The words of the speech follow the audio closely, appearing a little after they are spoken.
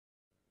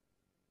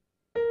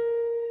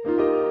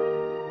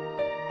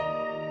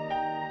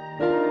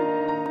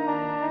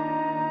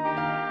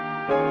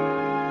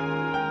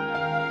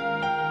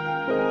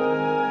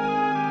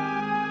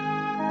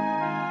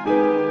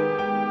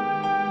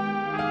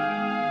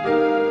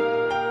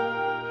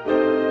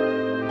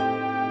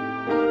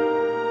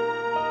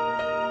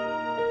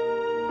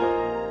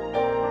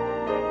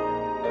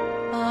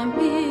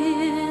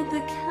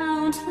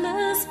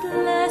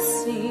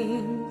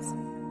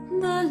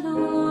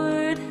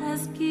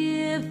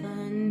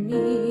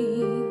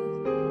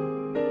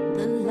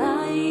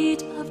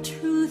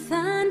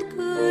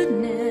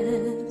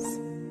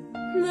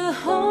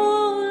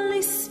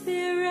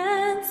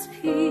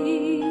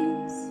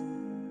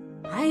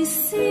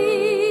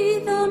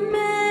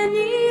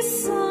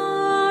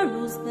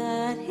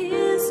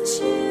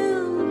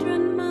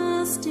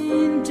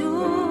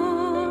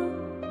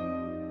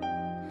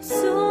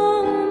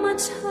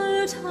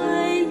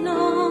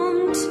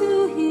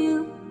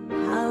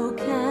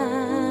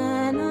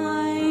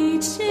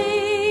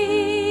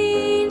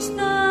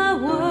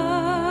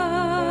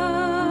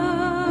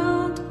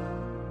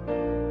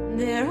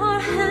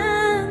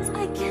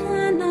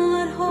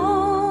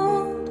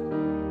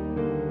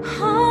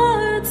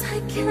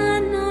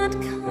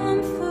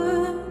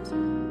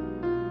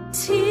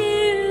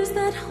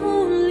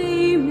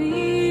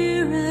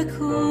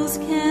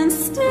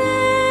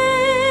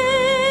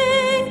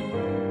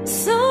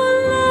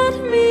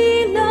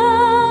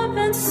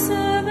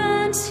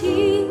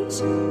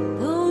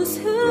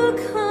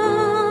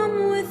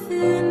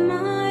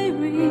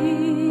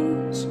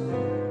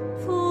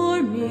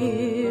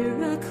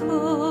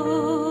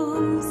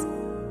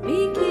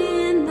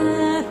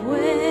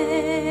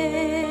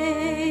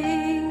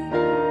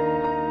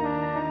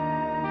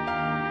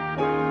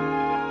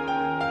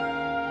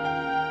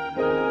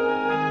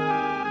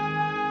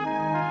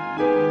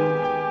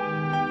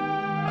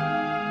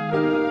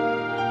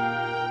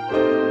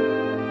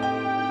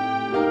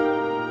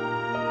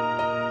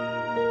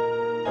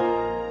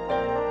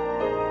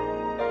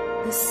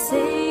The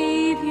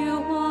Savior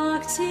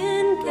walked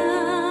in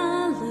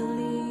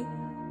Galilee,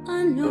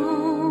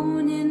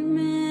 unknown in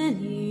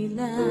many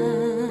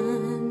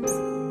lands,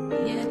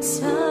 yet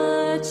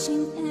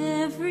touching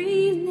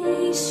every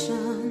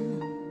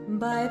nation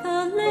by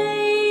the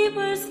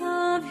labors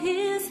of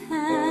his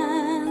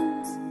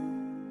hands,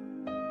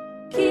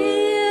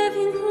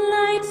 giving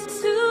light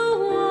to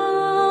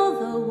all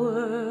the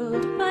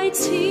world by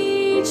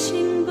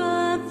teaching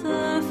but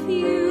the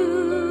few.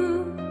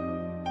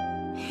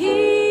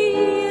 He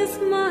is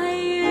my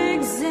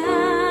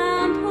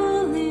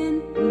example in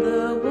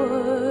the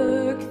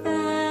work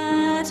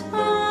that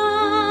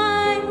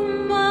I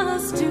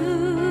must do.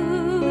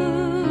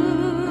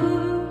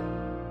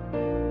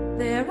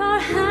 There are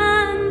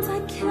hands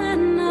I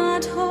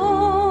cannot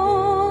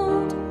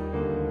hold,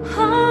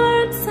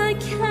 hearts I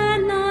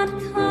cannot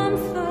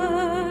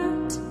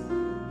comfort,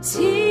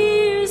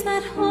 tears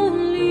that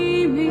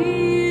only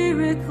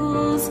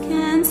miracles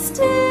can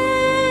stay.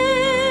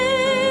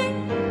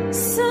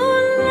 So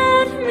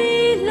let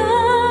me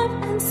love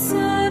and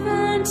serve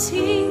and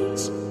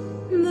teach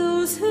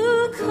those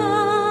who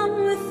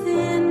come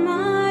within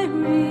my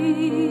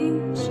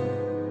reach,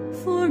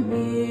 for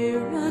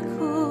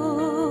miracles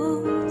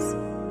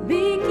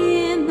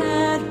begin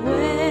that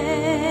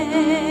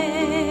way.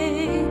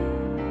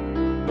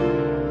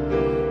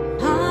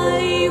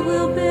 I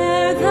will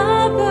bear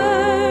the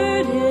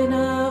burden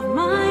of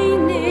my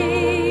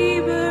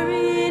neighbor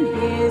in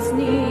his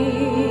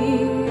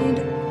need.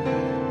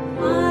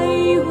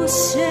 I will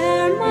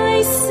share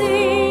my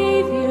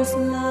Savior's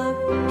love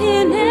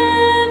in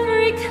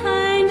every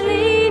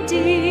kindly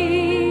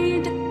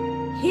deed.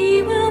 He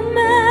will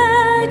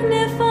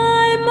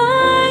magnify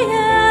my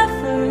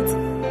efforts,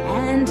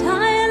 and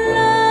I'll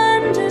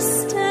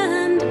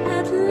understand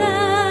at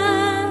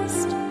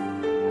last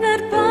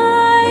that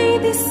by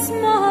these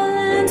small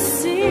and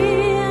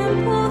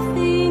simple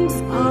things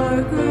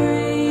are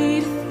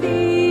great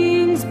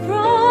things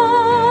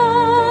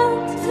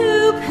brought to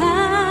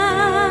pass.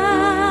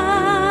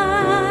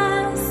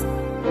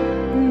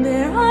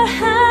 There are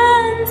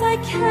hands I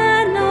can